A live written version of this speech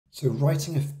So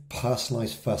writing a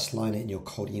personalized first liner in your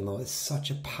cold email is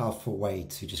such a powerful way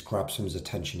to just grab someone's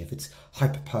attention. If it's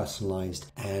hyper personalized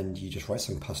and you just write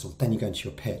something personal, then you go into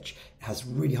your pitch. It has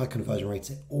really high conversion rates.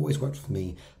 It always worked for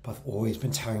me, but I've always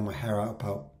been tearing my hair out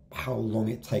about how long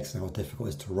it takes and how difficult it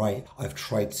is to write. I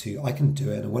can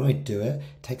do it, and when I do it,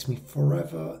 it takes me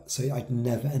forever. So I'd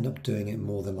never end up doing it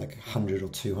more than like 100 or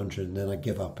 200, and then I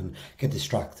give up and get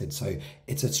distracted. So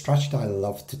it's a strategy that I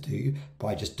love to do, but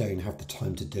I just don't have the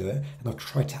time to do it. And I've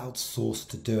tried to outsource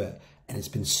to do it, and it's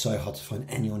been so hard to find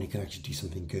anyone who can actually do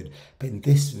something good. But in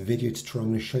this video tutorial,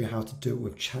 I'm going to show you how to do it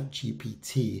with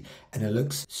Chatgpt, and it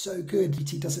looks so good.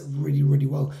 GPT does it really, really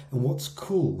well. And what's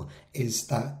cool is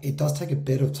that it does take a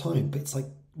bit of time, but it's like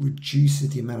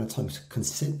reduces the amount of time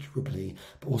considerably.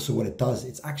 But also what it does,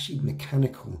 it's actually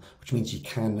mechanical, which means you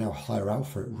can now hire out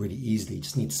for it really easily. You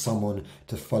just need someone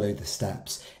to follow the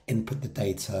steps, input the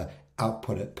data,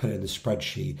 output it, put it in the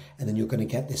spreadsheet, and then you're going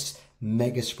to get this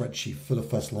mega spreadsheet full of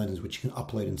first liners which you can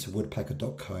upload into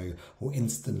woodpecker.co or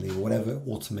instantly or whatever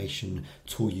automation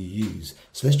tool you use.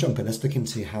 So let's jump in, let's look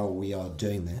into how we are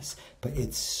doing this, but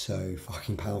it's so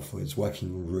fucking powerful. It's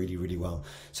working really, really well.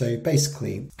 So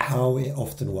basically how it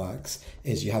often works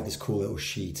is you have this cool little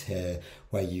sheet here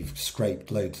where you've scraped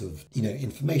loads of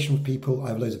information with people. I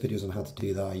have loads of videos on how to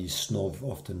do that. I use Snov,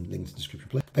 often linked in the description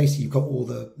below. Basically, you've got all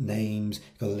the names,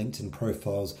 you've got the LinkedIn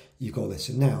profiles, you've got all this.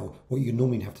 So now what you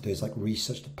normally have to do is like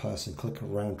research the person, click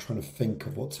around, trying to think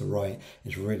of what to write.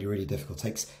 It's really, really difficult. It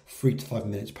takes 3 to 5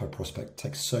 minutes per prospect. It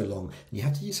takes so long. And you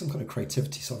have to use some kind of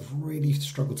creativity. So I've really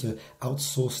struggled to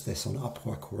outsource this on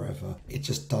Upwork or wherever. It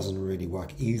just doesn't really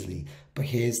work easily. But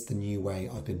here's the new way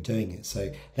I've been doing it. So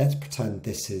let's pretend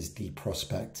this is the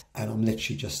prospect, and I'm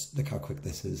literally just, look how quick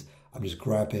this is. I'm just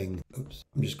grabbing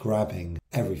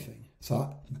everything.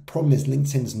 So the problem is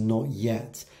LinkedIn's not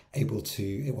yet able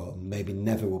to, well, maybe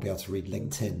never will be able to read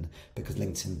LinkedIn because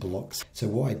LinkedIn blocks. So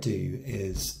what I do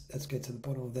is, let's get to the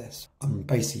bottom of this. I'm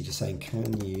basically just saying,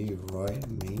 can you write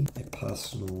me a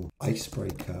personal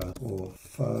icebreaker or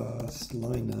first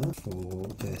liner for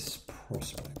this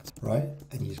prospect, right?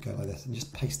 And you just go like this and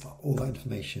just paste all that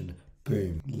information.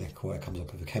 Boom, look what it comes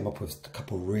up with. I came up with a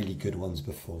couple of really good ones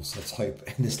before, so let's hope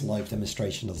in this live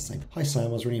demonstration does the same. Hi Sam, I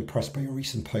was really impressed by your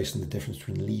recent post on the difference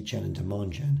between lead gen and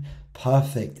demand gen.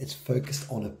 Perfect, it's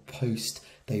focused on a post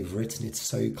they've written. It's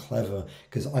so clever,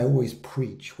 because I always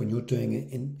preach when you're doing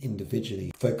it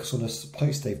individually, focus on a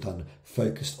post they've done,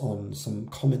 focused on some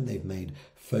comment they've made,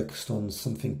 focused on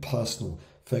something personal,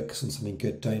 focus on something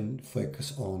good. Don't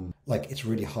focus on, like, it's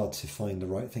really hard to find the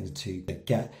right things to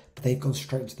get, but they've gone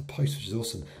straight into the post, which is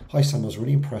awesome. Hi Sam, I was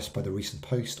really impressed by the recent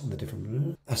post on the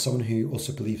different, as someone who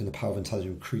also believes in the power of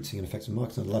intelligent recruiting and effective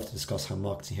marketing, I'd love to discuss how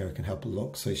Marketing Hero can help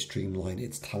Loxo streamline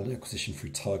its talent acquisition through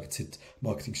targeted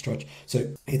marketing strategy.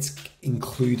 So it's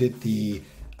included the,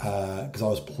 because I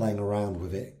was playing around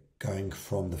with it, going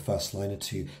from the first liner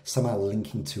to somehow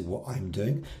linking to what I'm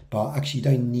doing, but actually you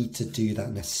don't need to do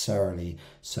that necessarily.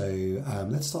 So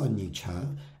let's start a new chat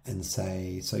and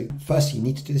say, so first you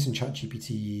need to do this in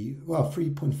ChatGPT, well,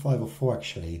 3.5 or 4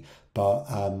 actually, but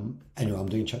anyway, I'm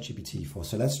doing ChatGPT 4,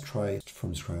 so let's try it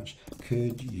from scratch.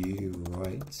 Could you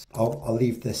write, I'll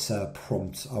leave this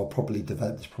prompt, I'll probably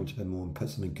develop this prompt a bit more and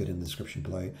put something good in the description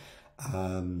below.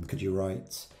 Could you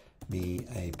write me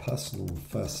a personal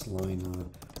first liner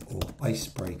or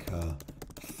icebreaker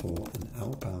for an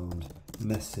outbound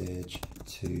message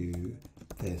to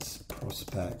this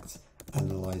prospect,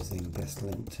 analyzing this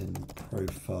LinkedIn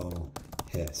profile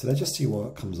here. So let's just see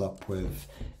what comes up with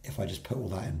if I just put all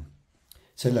that in.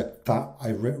 So look,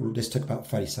 this took about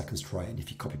 30 seconds to write, and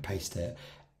if you copy paste it,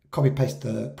 copy paste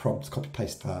the prompt, copy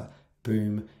paste that,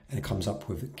 boom, and it comes up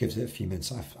with, it gives it a few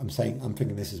minutes. I'm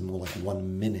thinking this is more like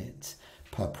 1 minute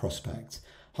per prospect.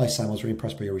 Hi Sam, I was really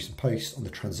impressed by your recent post on the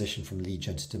transition from lead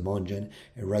gen to demand gen.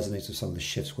 It resonates with some of the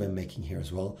shifts we're making here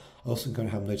as well. I also going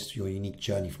to have noticed your unique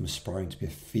journey from aspiring to be a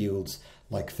fields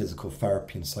like physical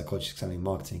therapy and psychology examining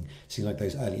marketing. Seems like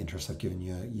those early interests have given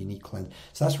you a unique lens.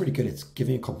 So that's really good. It's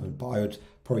giving you a compliment, but I would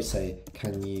probably say,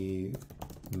 can you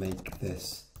make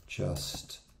this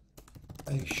just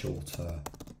a shorter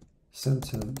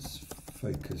sentence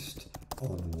focused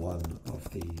on one of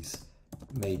these?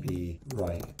 Maybe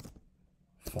write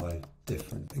 5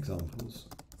 different examples,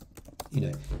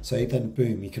 so then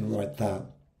boom, you can write that.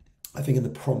 I think in the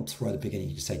prompt right at the beginning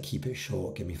you can say, keep it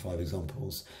short, give me 5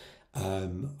 examples.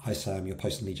 Hi Sam, you're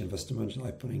posting lead gen versus demand gen.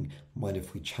 I wouldn't mind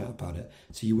if we chat about it.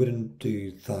 So you wouldn't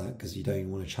do that because you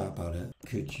don't want to chat about it.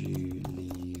 Could you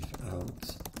leave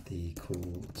out the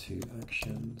call to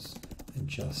actions and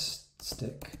just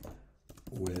stick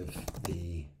with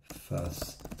the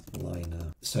first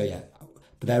liner? So yeah,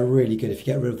 But they're really good. If you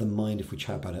get rid of the mind, if we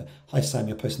chat about it. Hi Sam,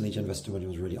 your post on lead gen investor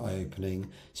was really eye-opening.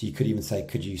 So you could even say,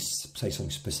 could you say something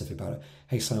specific about it?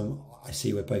 Hey Sam, I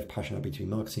see we're both passionate about B2B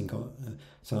marketing.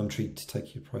 So I'm intrigued to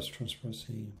take your price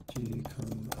transparency. Do you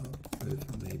come up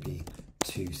with maybe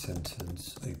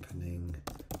 2-sentence opening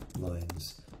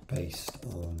lines based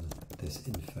on this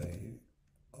info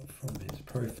from his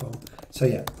profile? So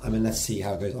yeah, I mean, let's see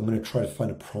how it goes. I'm going to try to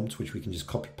find a prompt which we can just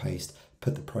copy paste,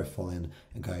 put the profile in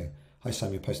and go, hi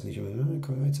Sam, you're posting these.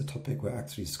 It's a topic we're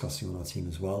actually discussing on our team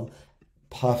as well.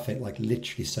 Perfect, like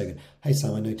literally so good. Hey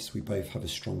Sam, I noticed we both have a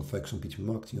strong focus on B2B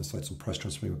marketing. Your sites on price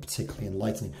transparency were particularly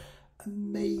enlightening.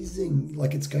 Amazing,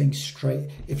 like it's going straight.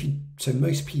 So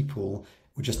most people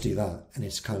would just do that, and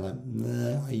it's kind of like,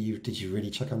 nah, did you really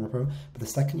check out my program? But the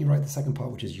second you write the second part,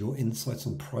 which is your insights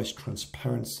on price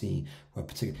transparency, where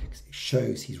particularly it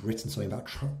shows he's written something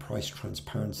about price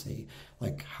transparency,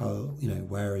 like how,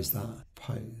 where is that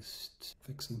post?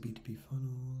 Fixing B2B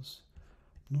funnels.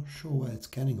 I'm not sure where it's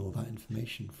getting all that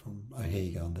information from. Oh, here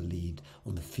you go, on the lead,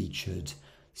 on the featured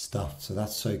stuff. So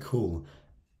that's so cool.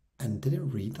 And did it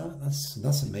read that?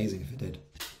 That's amazing if it did.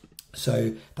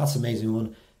 So that's an amazing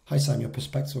one. Hi Sam, your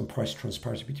perspective on price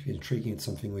transparency B2B intriguing. It's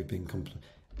something we've been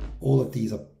all of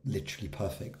these are literally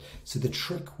perfect. So the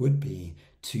trick would be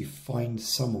to find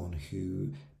someone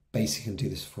who basically can do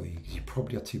this for you. You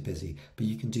probably are too busy, but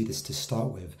you can do this to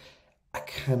start with. I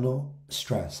cannot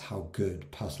stress how good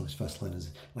personalized first line is,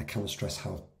 and I cannot stress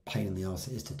how pain in the arse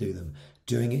it is to do them.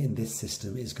 Doing it in this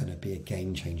system is going to be a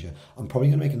game changer. I'm probably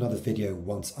going to make another video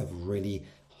once I've really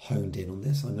honed in on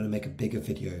this. I'm going to make a bigger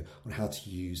video on how to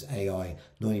use AI,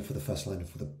 not only for the first line,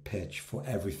 for the pitch, for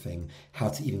everything, how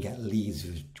to even get leads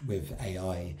with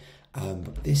AI.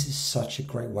 But this is such a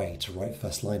great way to write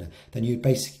first liner. Then you'd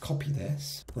basically copy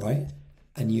this, right?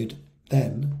 And you'd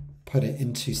then put it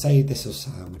into, say this is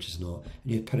Sam, which is not,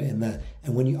 and you'd put it in there.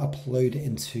 And when you upload it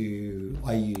into,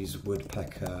 I use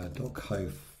woodpecker.co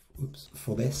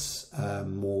for this,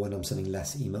 more when I'm sending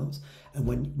less emails. And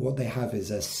what they have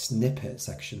is a snippet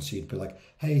section. So you'd be like,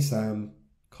 hey Sam,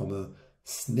 comma,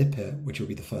 snippet, which will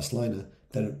be the first liner.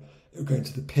 Then it'll go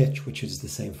into the pitch, which is the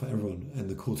same for everyone. And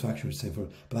the call to action, which is the same for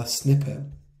everyone. But that snippet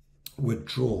would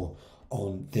draw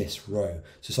on this row.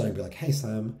 So something would be like, hey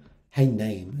Sam, hey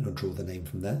name, and it'll draw the name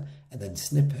from there, and then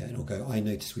snippet, and it'll go, I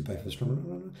noticed we both have a strong,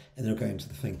 and then it'll go into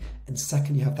the thing. And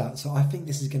second, you have that. So I think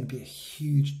this is going to be a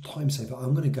huge time saver.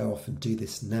 I'm going to go off and do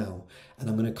this now, and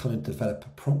I'm going to kind of develop a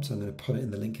prompt. I'm going to put it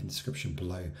in the link in the description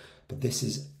below. But this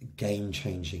is game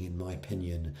changing in my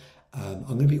opinion. I'm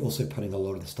going to be also putting a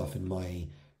lot of the stuff in my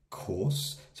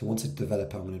course. So once I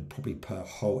develop, I'm going to probably put a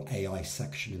whole AI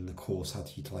section in the course, how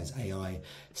to utilize AI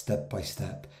step by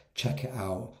step. Check it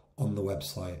out on the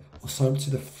website, or sign up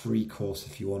to the free course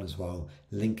if you want as well.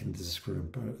 Link in the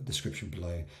description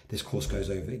below. This course goes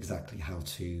over exactly how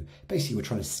to, basically we're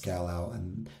trying to scale out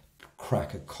and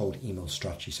crack a cold email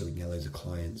strategy so we can get loads of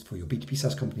clients for your B2B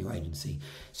SaaS company or agency.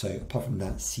 So apart from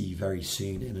that, see you very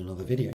soon in another video.